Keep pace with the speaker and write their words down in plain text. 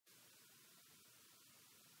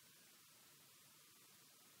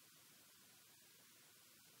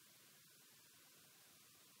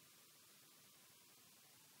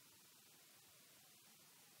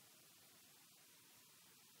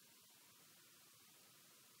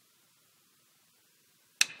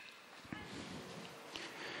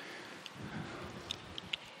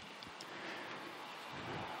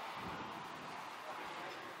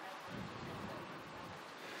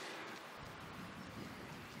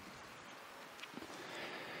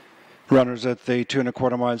Runners at the 2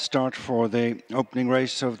 1/4 mile start for the opening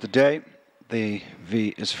race of the day. The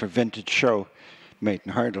V is for Vintage Show,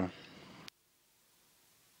 maiden hurdle.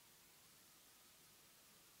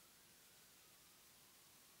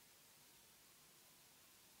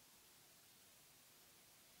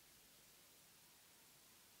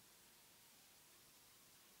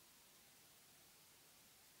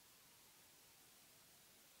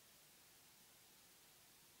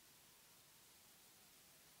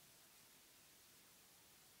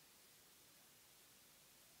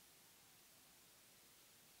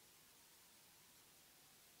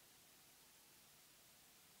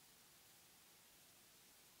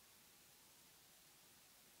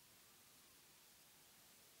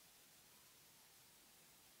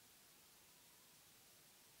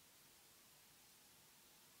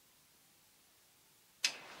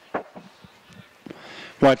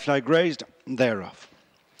 White flag raised, they're off.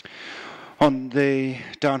 On the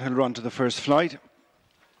downhill run to the first flight,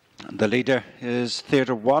 the leader is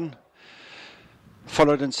Theatre 1,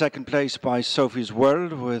 followed in second place by Sophie's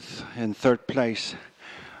World, with in third place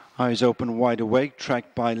Eyes Open Wide Awake,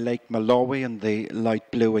 tracked by Lake Malawi in the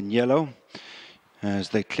light blue and yellow. As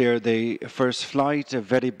they clear the first flight, a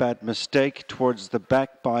very bad mistake towards the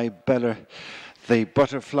back by Bella the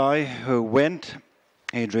Butterfly, who went.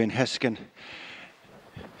 Adrian Heskin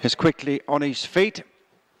is quickly on his feet.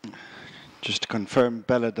 Just to confirm,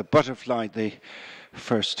 Bella the Butterfly, the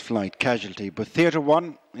first flight casualty. But Theatre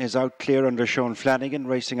 1 is out clear under Sean Flanagan,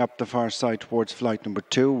 racing up the far side towards flight number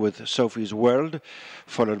 2 with Sophie's World,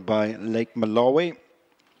 followed by Lake Malawi.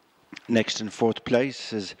 Next in fourth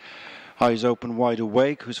place is Eyes Open Wide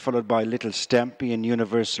Awake, who's followed by Little Stampy and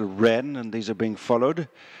Universal Wren, and these are being followed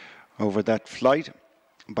over that flight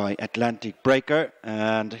by Atlantic Breaker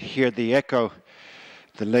and Hear the Echo,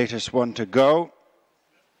 the latest one to go.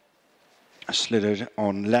 Slithered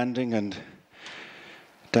on landing, and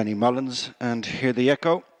Danny Mullins and Hear the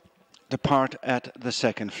Echo depart at the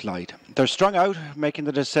second flight. They're strung out, making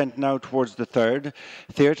the descent now towards the third.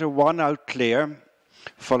 Theatre 1 out clear,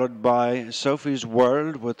 followed by Sophie's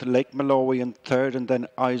World with Lake Malawi in third, and then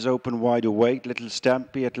Eyes Open Wide Awake, Little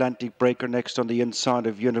Stampy, Atlantic Breaker next on the inside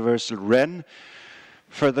of Universal Wren.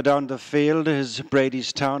 Further down the field is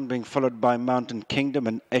Brady's Town, being followed by Mountain Kingdom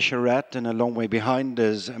and Esherat, and a long way behind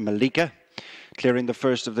is Malika, clearing the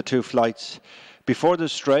first of the two flights. Before the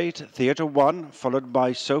straight, Theatre 1, followed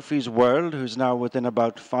by Sophie's World, who's now within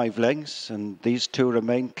about 5 lengths, and these two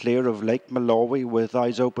remain clear of Lake Malawi with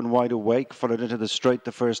Eyes Open Wide Awake, followed into the straight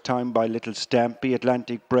the first time by Little Stampy,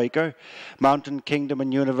 Atlantic Breaker, Mountain Kingdom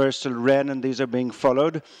and Universal Wren, and these are being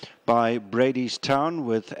followed by Brady's Town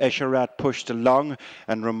with Esherat pushed along,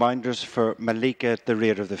 and reminders for Malika at the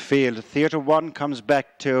rear of the field. Theatre 1 comes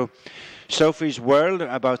back to Sophie's World,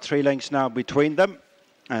 about 3 lengths now between them,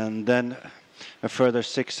 and then a further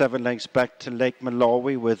 6-7 lengths back to Lake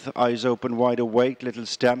Malawi with Eyes Open Wide Awake, Little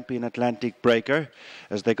Stampy and Atlantic Breaker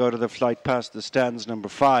as they go to the flight past the stands number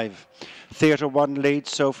 5. Theatre 1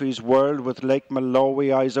 leads Sophie's World with Lake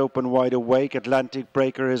Malawi, Eyes Open Wide Awake. Atlantic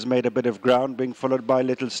Breaker has made a bit of ground, being followed by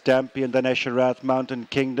Little Stampy and then Esherat, Mountain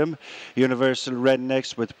Kingdom. Universal Wren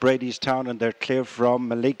next with Brady's Town, and they're clear from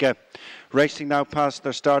Malika. Racing now past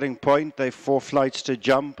their starting point. They've 4 flights to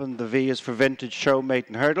jump, and the V is for Vintage Show,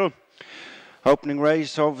 maiden hurdle. Opening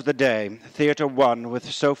race of the day, Theatre 1 with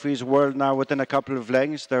Sophie's World now within a couple of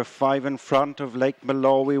lengths. They're 5 in front of Lake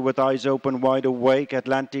Malawi with Eyes Open Wide Awake,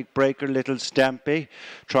 Atlantic Breaker, Little Stampy.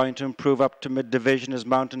 Trying to improve up to mid-division is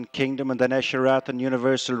Mountain Kingdom, and then Esherat and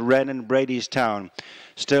Universal Wren and Brady's Town.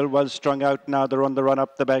 Still well strung out now. They're on the run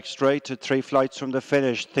up the back straight to 3 flights from the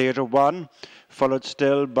finish. Theatre 1 followed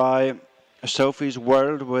still by Sophie's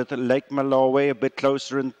World with Lake Malawi a bit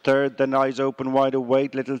closer in third, then Eyes Open Wide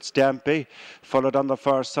Awake, Little Stampy, followed on the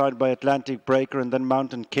far side by Atlantic Breaker and then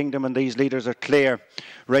Mountain Kingdom, and these leaders are clear.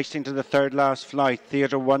 Racing to the third last flight,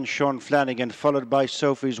 Theatre 1 Sean Flanagan, followed by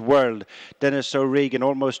Sophie's World. Dennis O'Regan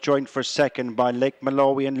almost joined for second by Lake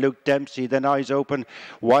Malawi and Luke Dempsey, then Eyes Open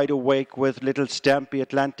Wide Awake with Little Stampy,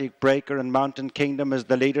 Atlantic Breaker and Mountain Kingdom as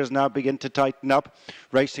the leaders now begin to tighten up.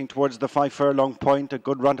 Racing towards the 5 furlong point, a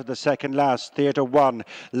good run to the second last. Theatre 1,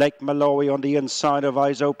 Lake Malawi on the inside of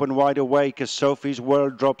Eyes Open Wide Awake as Sophie's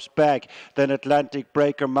World drops back. Then Atlantic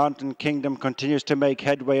Breaker, Mountain Kingdom continues to make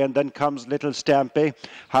headway, and then comes Little Stampy.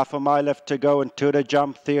 Half a mile left to go, and to the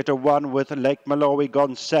jump, Theatre 1 with Lake Malawi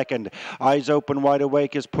gone second. Eyes Open Wide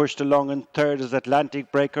Awake is pushed along in third as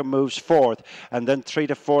Atlantic Breaker moves fourth. And then 3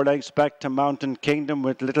 to 4 lengths back to Mountain Kingdom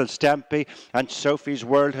with Little Stampy, and Sophie's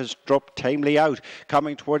World has dropped tamely out.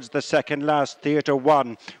 Coming towards the second last, Theatre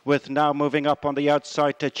 1 with now moving up on the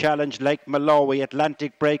outside to challenge Lake Malawi.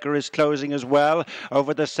 Atlantic Breaker is closing as well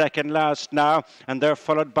over the second last now, and they're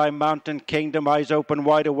followed by Mountain Kingdom. Eyes open,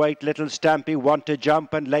 wide awake. Little Stampy want to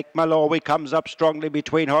jump, and Lake Malawi comes up strongly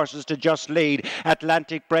between horses to just lead.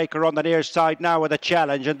 Atlantic Breaker on the near side now with a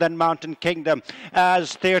challenge, and then Mountain Kingdom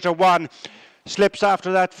as Theatre One slips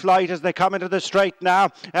after that flight as they come into the straight now,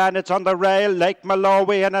 and it's on the rail. Lake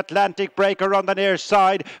Malawi and Atlantic Breaker on the near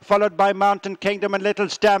side, followed by Mountain Kingdom and Little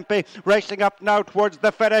Stampy racing up now towards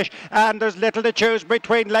the finish, and there's little to choose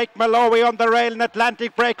between Lake Malawi on the rail and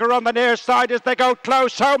Atlantic Breaker on the near side as they go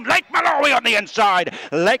close home. Lake Malawi on the inside.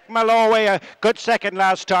 Lake Malawi, a good second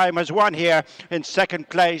last time, has won here. In second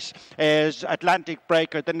place is Atlantic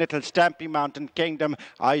Breaker, then Little Stampy, Mountain Kingdom.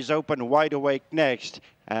 Eyes open, wide awake next.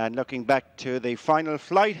 And looking back to the final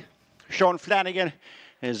flight, Sean Flanagan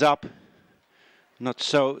is up. Not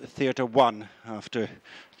so Theatre One after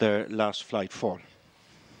their last flight fall.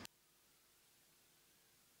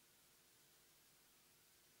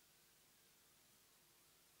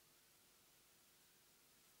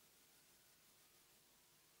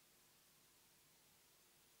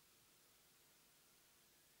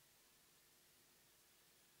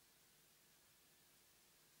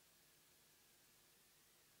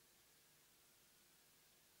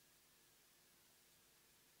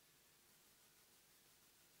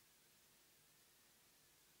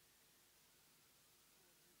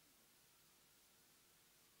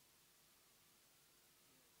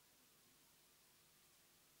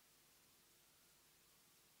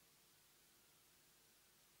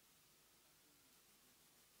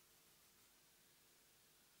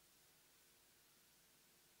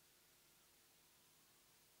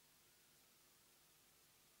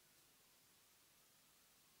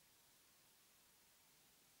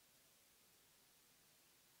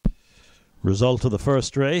 Result of the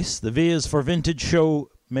first race. The V is for Vintage Show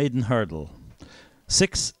Maiden Hurdle.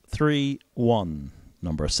 6-3-1.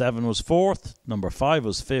 Number 7 was 4th, number 5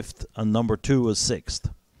 was 5th, and number 2 was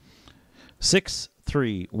 6th.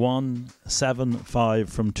 6-3-1, 7-5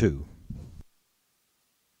 from 2.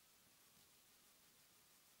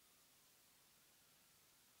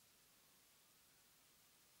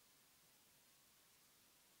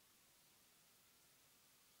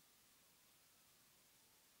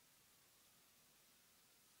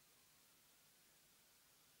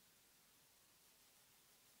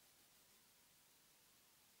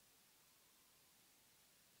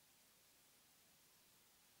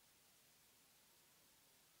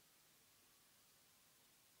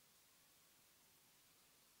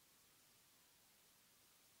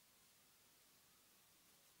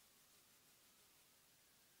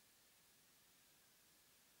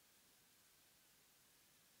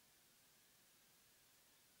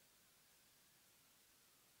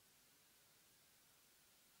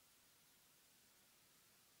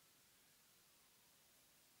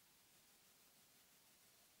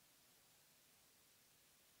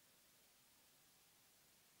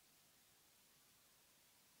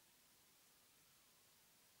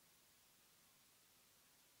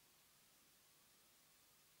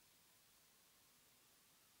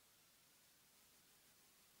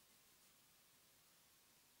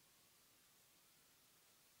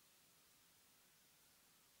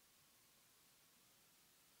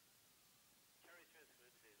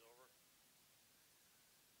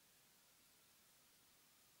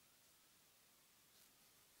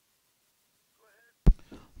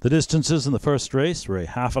 The distances in the first race were a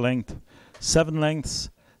half a length, 7 lengths,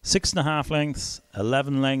 6.5 lengths,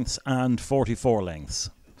 11 lengths, and 44 lengths.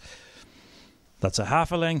 That's a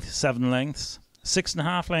half a length, 7 lengths,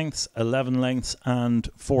 6.5 lengths, 11 lengths, and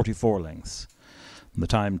 44 lengths. The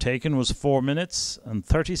time taken was 4 minutes and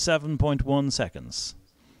 37.1 seconds.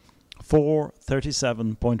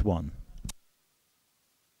 4:37.1.